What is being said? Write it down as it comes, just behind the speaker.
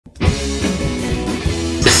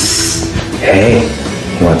Hey,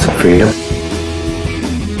 you want some freedom?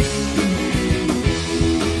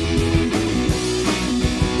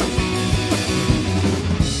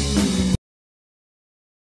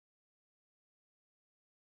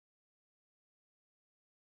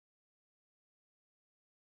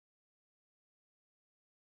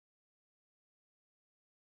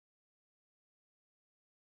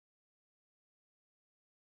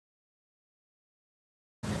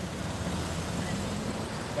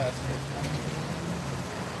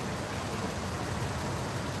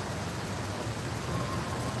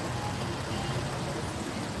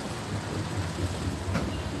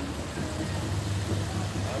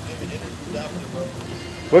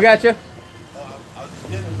 We'll get you.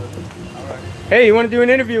 Hey, you want to do an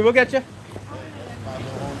interview? We'll get you.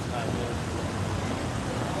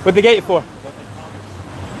 What'd they get you for?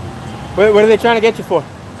 What are they trying to get you for?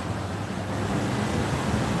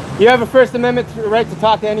 You have a First Amendment right to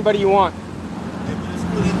talk to anybody you want.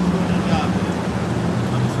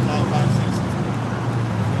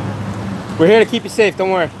 We're here to keep you safe,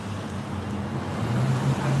 don't worry.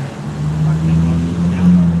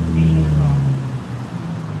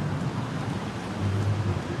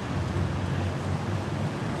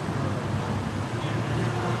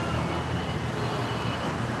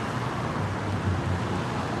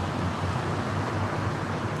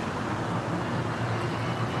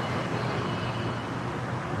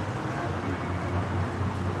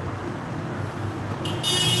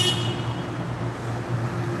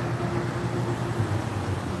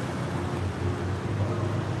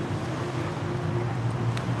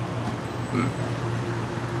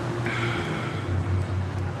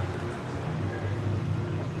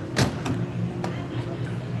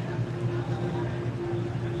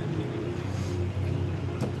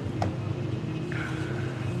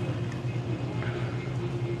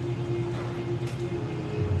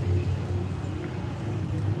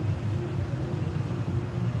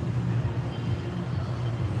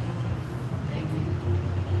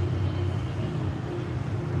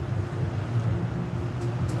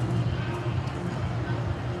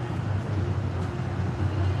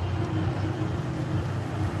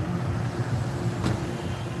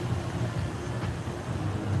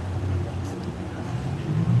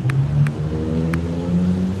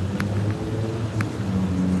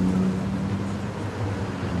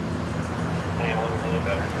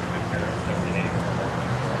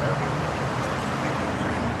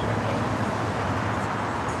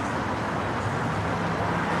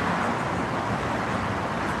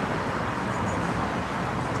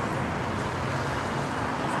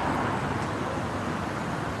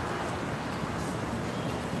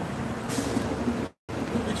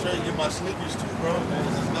 My sneakers too, bro. Man,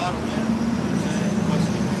 this is not man. My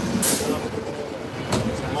sneakers.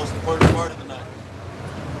 It's the most important part of the night.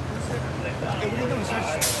 Hey, what are you doing, sir?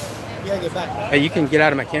 You gotta get back. Hey, you can get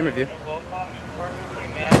out of my camera view.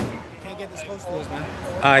 Can't get this close to us, man.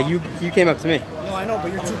 You came up to me. No, I know,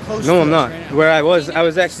 but you're too close. No, to I'm not. Right now. Where I was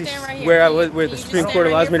actually where the Supreme Court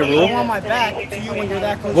allows me to I don't rule. want my back to you when you're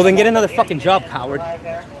that close. Well, then get another fucking job, coward.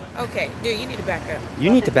 Okay, dude, you need to back up.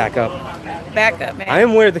 You need to back up. Back up, man. I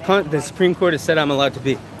am where the Supreme Court has said I'm allowed to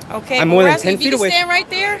be. Okay, I'm more than 10 if feet you can away. stand right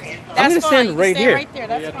there, that's I'm gonna fine. stand You can right here. Right there.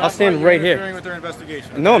 That's fine. I'll stand right here. Interfering with their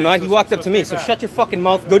investigation. No, I'm not. He walked up to me. So shut your fucking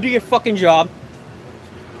mouth. Go do your fucking job,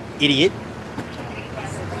 idiot.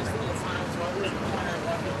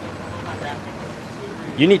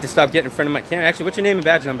 You need to stop getting in front of my camera. Actually, what's your name and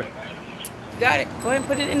badge number? Got it. Go ahead and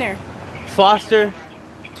put it in there. Foster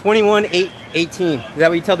 21818. Is that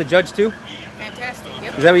what you tell the judge too? Fantastic.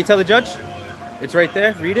 Yep. Is that what you tell the judge? It's right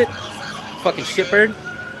there. Read it. Fucking shitbird.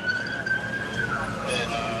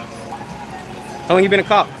 How long you been a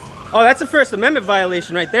cop? Oh, that's a First Amendment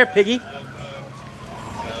violation right there, piggy.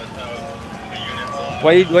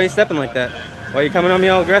 Why you stepping like that? Why are you coming on me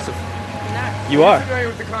all aggressive? You are. Are you familiar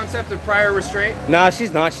with the concept of prior restraint? Nah,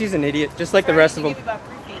 she's not. She's an idiot, just like the rest of them.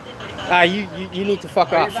 You need to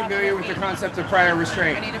fuck Are off. you familiar with the concept of prior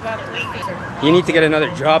restraint? I need about 3 feet, sir. You need to get another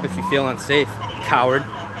job if you feel unsafe, coward.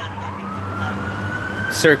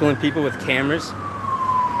 Circling people with cameras.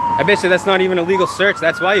 I bet you that's not even a legal search.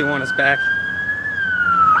 That's why you want us back.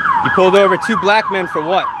 You pulled over 2 black men for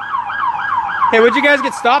what? Hey, what'd you guys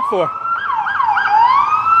get stopped for?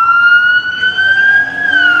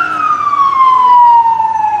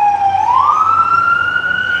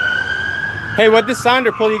 Hey, what'd this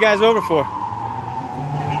Sonder pull you guys over for?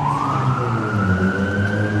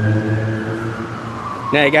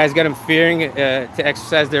 Now you guys got them fearing to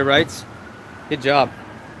exercise their rights. Good job.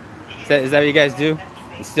 Is that what you guys do?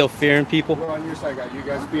 And still fearing people? We're on your side, guys. You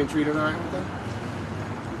guys being treated all right with them?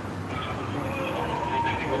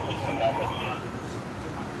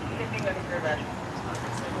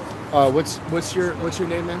 What's your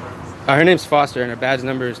name, man? Her name's Foster, and her badge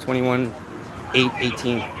number is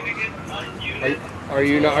 21818. Are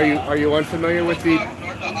you unfamiliar with the?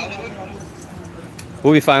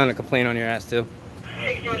 We'll be filing a complaint on your ass too.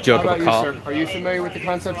 Joke How of about a call. you, sir? Are you familiar with the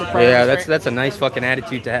concept of prior Yeah, restraint? that's a nice fucking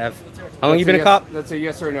attitude to have. How long you been a cop? That's a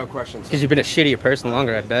yes or no question. Because you've been a shittier person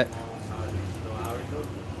longer, I bet.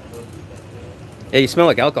 Yeah, you smell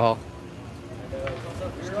like alcohol.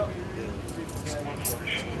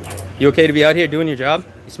 You okay to be out here doing your job?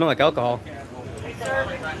 You smell like alcohol.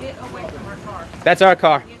 That's our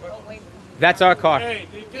car. That's our car. Hey,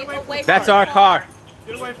 get away from the That's our car.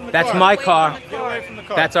 Get away from the That's car. my car. Get away from the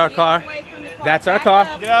car. That's our car. That's our car.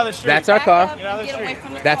 Get out of the street. That's our car. Get out of the street.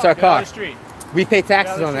 That's our Get out car. of the street. We pay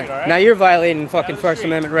taxes Get out on of the street, that. all right? Now you're violating fucking Get out of the First street.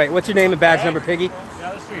 Amendment right. What's your name and badge number, Piggy? Get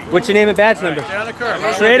out of the street. What's your name and badge number? Stay on the curb.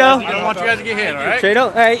 Trado? I don't want you guys to get hit, all right?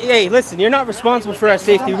 Trado? Hey, listen, you're not responsible for our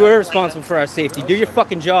safety. We're responsible for our safety. Do your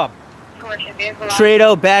fucking job.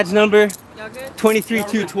 Trado, badge number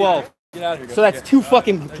 23212. So that's 2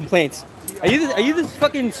 fucking complaints. Are you the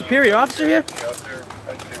fucking superior officer here?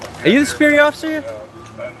 Are you the superior officer here?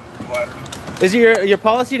 Is it your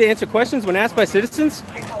policy to answer questions when asked by citizens?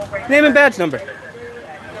 Name and badge number.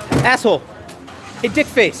 Asshole. Hey, dick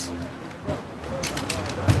face.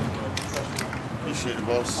 Appreciate it,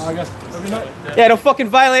 boss. Yeah, don't fucking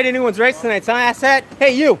violate anyone's rights tonight, huh, asshat?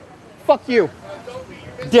 Hey, you. Fuck you.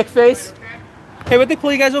 Dick face. Hey, what'd they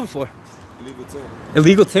pull you guys over for? Illegal tint.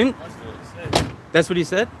 Illegal tint? That's what he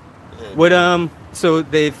said? What, so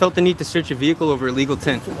they felt the need to search your vehicle over illegal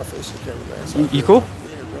tint. You cool?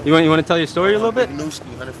 You want to tell your story a little bit? New Street,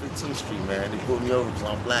 115th Street, man. They pulled me over because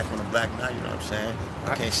I'm black on a black night, you know what I'm saying?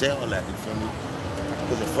 I can't say all that, you feel me?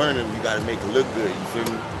 Because in front of them, you got to make it look good, you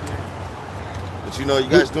feel me? But you know, you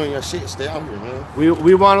guys doing your shit, stay out here, man.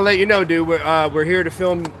 We want to let you know, dude. We're here to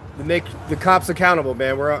film, to make the cops accountable,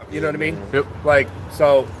 man. You know what I mean? Yep. Like,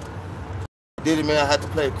 so. Did it, man, I had to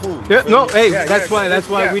play it cool. you Yeah, feel no, me? hey, Yeah, that's why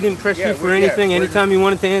yeah, we didn't press yeah, you for we're- anything. yeah, Anytime you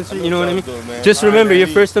wanted to answer, you know what I mean? Doing, man. Just All right, remember, man, your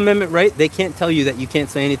you- First Amendment right, they can't tell you that you can't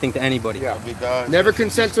say anything to anybody. Yeah. Big guys. Never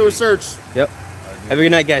consent to a search. Yep. Have a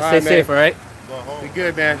good night, guys. All Stay right, man. safe, all right? Go home. Be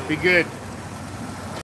good, man. Be good.